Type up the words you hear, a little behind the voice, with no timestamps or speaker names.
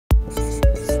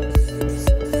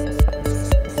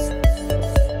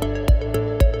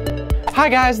Hi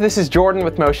guys, this is Jordan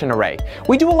with Motion Array.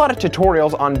 We do a lot of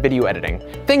tutorials on video editing.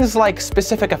 Things like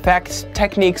specific effects,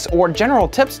 techniques, or general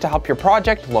tips to help your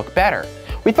project look better.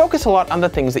 We focus a lot on the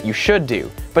things that you should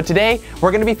do, but today we're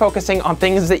going to be focusing on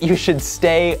things that you should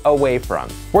stay away from.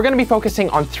 We're going to be focusing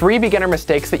on 3 beginner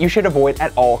mistakes that you should avoid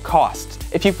at all costs.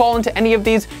 If you fall into any of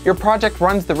these, your project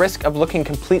runs the risk of looking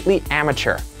completely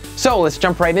amateur. So let's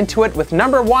jump right into it with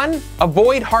number 1,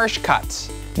 avoid harsh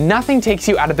cuts. Nothing takes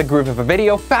you out of the groove of a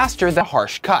video faster than a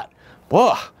harsh cut.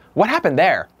 Ugh, what happened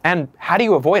there? And how do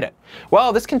you avoid it?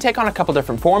 Well, this can take on a couple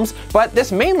different forms, but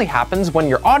this mainly happens when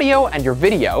your audio and your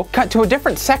video cut to a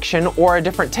different section or a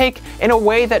different take in a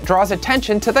way that draws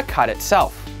attention to the cut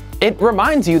itself. It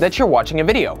reminds you that you're watching a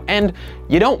video, and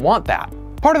you don't want that.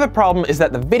 Part of the problem is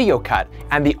that the video cut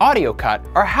and the audio cut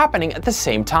are happening at the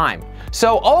same time.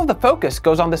 So all of the focus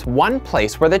goes on this one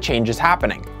place where the change is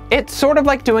happening. It's sort of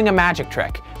like doing a magic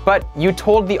trick, but you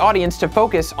told the audience to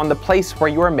focus on the place where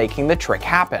you are making the trick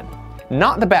happen.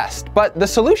 Not the best, but the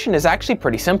solution is actually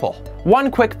pretty simple.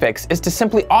 One quick fix is to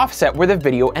simply offset where the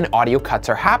video and audio cuts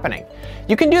are happening.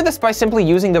 You can do this by simply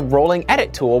using the rolling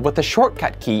edit tool with the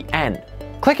shortcut key N.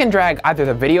 Click and drag either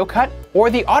the video cut or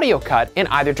the audio cut in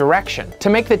either direction to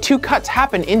make the 2 cuts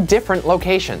happen in different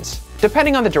locations.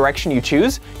 Depending on the direction you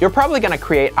choose, you're probably going to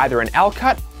create either an L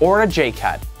cut or a J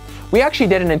cut. We actually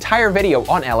did an entire video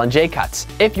on L and J cuts.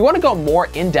 If you want to go more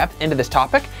in-depth into this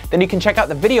topic, then you can check out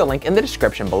the video link in the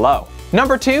description below.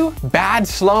 Number 2, bad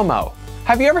slow-mo.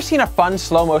 Have you ever seen a fun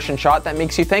slow motion shot that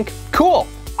makes you think, cool,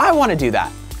 I want to do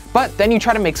that? But then you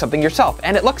try to make something yourself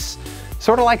and it looks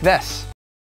sort of like this.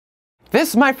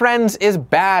 This, my friends, is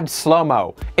bad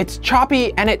slow-mo. It's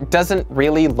choppy and it doesn't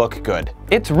really look good.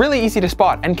 It's really easy to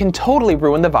spot and can totally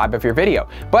ruin the vibe of your video,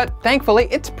 but thankfully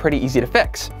it's pretty easy to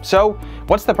fix. So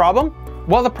what's the problem?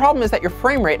 Well, the problem is that your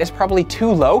frame rate is probably too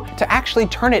low to actually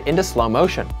turn it into slow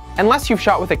motion. Unless you've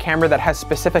shot with a camera that has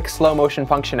specific slow motion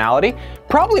functionality,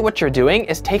 probably what you're doing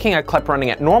is taking a clip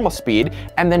running at normal speed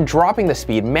and then dropping the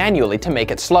speed manually to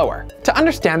make it slower. To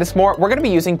understand this more, we're going to be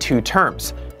using 2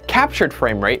 terms. Captured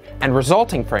frame rate and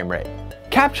resulting frame rate.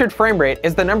 Captured frame rate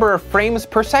is the number of frames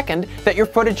per second that your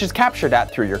footage is captured at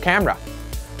through your camera.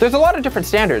 There's a lot of different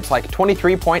standards like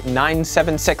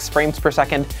 23.976 frames per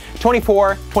second,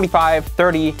 24, 25,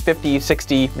 30, 50,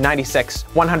 60, 96,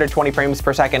 120 frames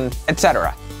per second,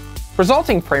 etc.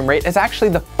 Resulting frame rate is actually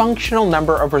the functional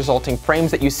number of resulting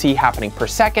frames that you see happening per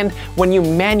second when you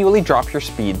manually drop your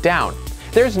speed down.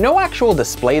 There's no actual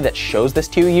display that shows this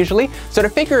to you usually, so to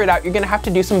figure it out you're going to have to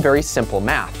do some very simple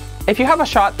math. If you have a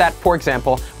shot that, for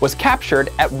example, was captured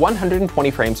at 120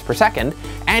 frames per second,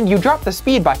 and you drop the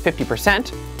speed by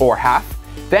 50%, or half,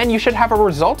 then you should have a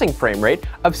resulting frame rate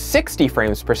of 60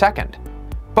 frames per second.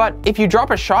 But if you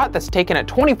drop a shot that's taken at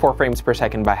 24 frames per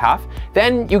second by half,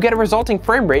 then you get a resulting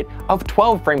frame rate of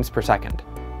 12 frames per second.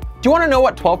 Do you want to know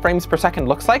what 12 frames per second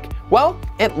looks like? Well,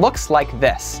 it looks like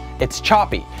this. It's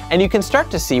choppy, and you can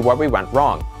start to see where we went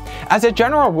wrong. As a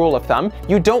general rule of thumb,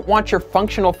 you don't want your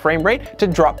functional frame rate to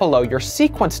drop below your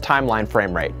sequence timeline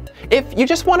frame rate. If you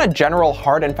just want a general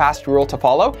hard and fast rule to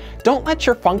follow, don't let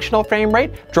your functional frame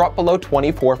rate drop below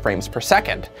 24 frames per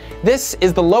second. This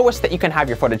is the lowest that you can have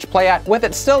your footage play at with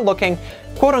it still looking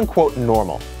quote-unquote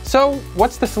normal. So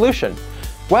what's the solution?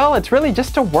 Well, it's really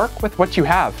just to work with what you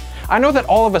have. I know that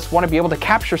all of us want to be able to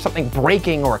capture something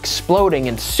breaking or exploding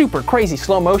in super crazy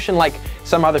slow motion like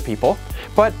some other people,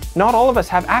 but not all of us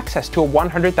have access to a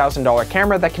 $100,000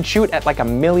 camera that can shoot at like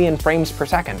 1,000,000 frames per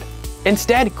second.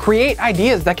 Instead, create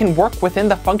ideas that can work within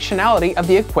the functionality of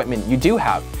the equipment you do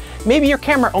have. Maybe your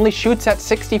camera only shoots at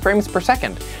 60 frames per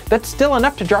second. That's still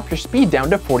enough to drop your speed down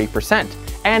to 40%.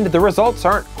 And the results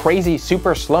aren't crazy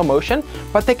super slow motion,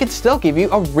 but they could still give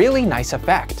you a really nice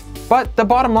effect. But the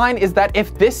bottom line is that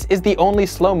if this is the only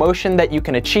slow motion that you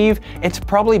can achieve, it's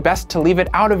probably best to leave it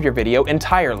out of your video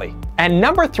entirely. And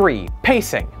number 3,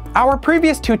 pacing. Our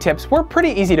previous 2 tips were pretty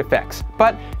easy to fix,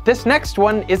 but this next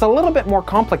one is a little bit more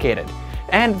complicated.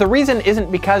 And the reason isn't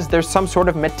because there's some sort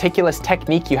of meticulous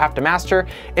technique you have to master,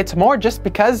 it's more just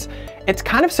because it's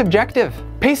kind of subjective.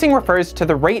 Pacing refers to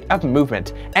the rate of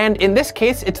movement, and in this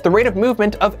case it's the rate of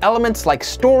movement of elements like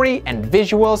story and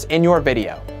visuals in your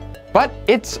video. But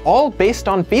it's all based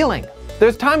on feeling.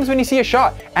 There's times when you see a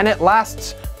shot and it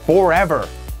lasts forever.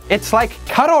 It's like,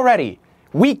 cut already.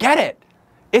 We get it.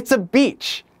 It's a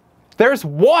beach. There's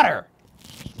water.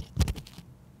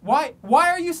 Why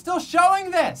are you still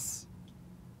showing this?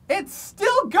 It's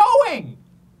still going.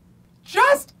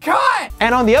 Just cut!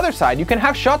 And on the other side, you can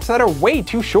have shots that are way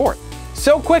too short.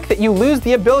 So quick that you lose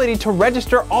the ability to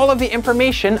register all of the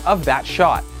information of that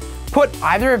shot. Put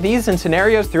either of these in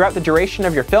scenarios throughout the duration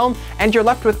of your film, and you're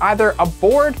left with either a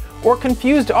bored or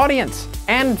confused audience,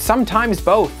 and sometimes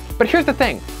both. But here's the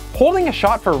thing, holding a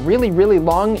shot for really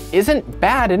long isn't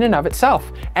bad in and of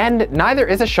itself, and neither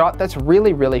is a shot that's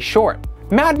really short.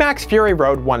 Mad Max Fury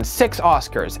Road won 6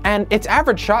 Oscars, and its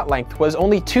average shot length was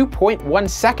only 2.1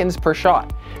 seconds per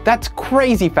shot. That's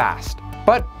crazy fast.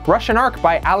 But Russian Ark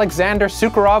by Alexander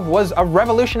Sukhorov was a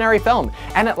revolutionary film,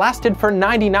 and it lasted for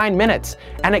 99 minutes,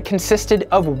 and it consisted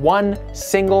of one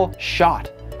single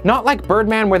shot. Not like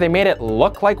Birdman where they made it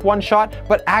look like one shot,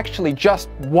 but actually just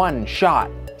one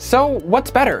shot. So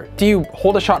what's better? Do you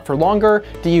hold a shot for longer?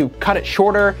 Do you cut it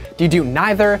shorter? Do you do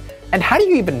neither? And how do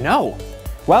you even know?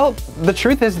 Well, the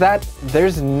truth is that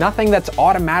there's nothing that's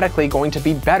automatically going to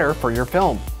be better for your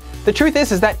film. The truth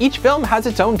is that each film has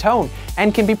its own tone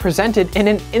and can be presented in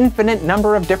an infinite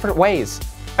number of different ways.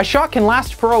 A shot can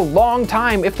last for a long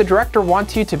time if the director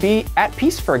wants you to be at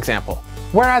peace, for example.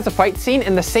 Whereas a fight scene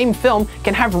in the same film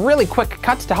can have really quick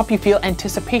cuts to help you feel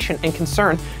anticipation and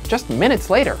concern just minutes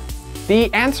later.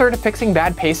 The answer to fixing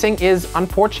bad pacing is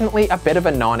unfortunately a bit of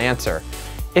a non-answer.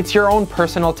 It's your own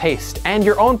personal taste and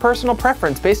your own personal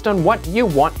preference based on what you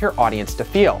want your audience to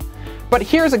feel. But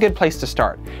here's a good place to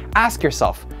start. Ask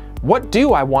yourself, what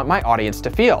do I want my audience to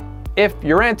feel? If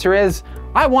your answer is,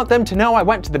 I want them to know I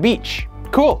went to the beach,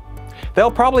 cool.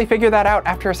 They'll probably figure that out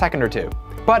after a second or two.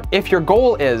 But if your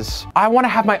goal is, I want to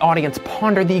have my audience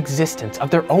ponder the existence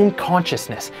of their own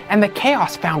consciousness and the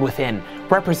chaos found within,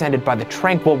 represented by the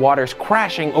tranquil waters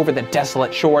crashing over the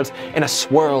desolate shores in a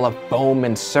swirl of foam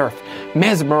and surf,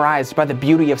 mesmerized by the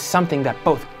beauty of something that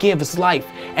both gives life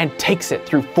and takes it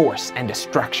through force and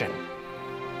destruction.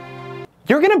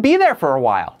 You're gonna be there for a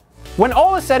while. When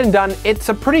all is said and done, it's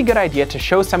a pretty good idea to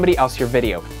show somebody else your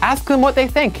video. Ask them what they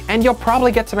think, and you'll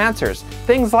probably get some answers.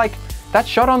 Things like, that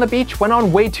shot on the beach went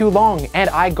on way too long and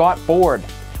I got bored.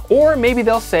 Or maybe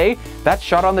they'll say, that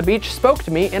shot on the beach spoke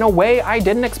to me in a way I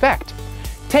didn't expect.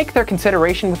 Take their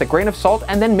consideration with a grain of salt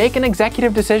and then make an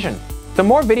executive decision. The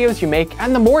more videos you make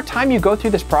and the more time you go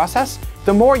through this process,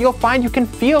 the more you'll find you can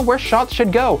feel where shots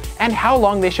should go and how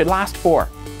long they should last for.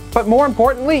 But more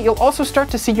importantly, you'll also start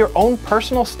to see your own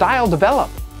personal style develop.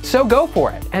 So go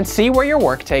for it and see where your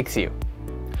work takes you.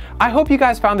 I hope you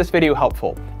guys found this video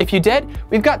helpful. If you did,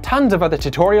 we've got tons of other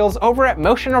tutorials over at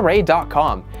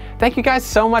motionarray.com. Thank you guys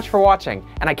so much for watching,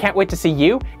 and I can't wait to see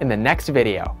you in the next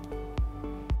video.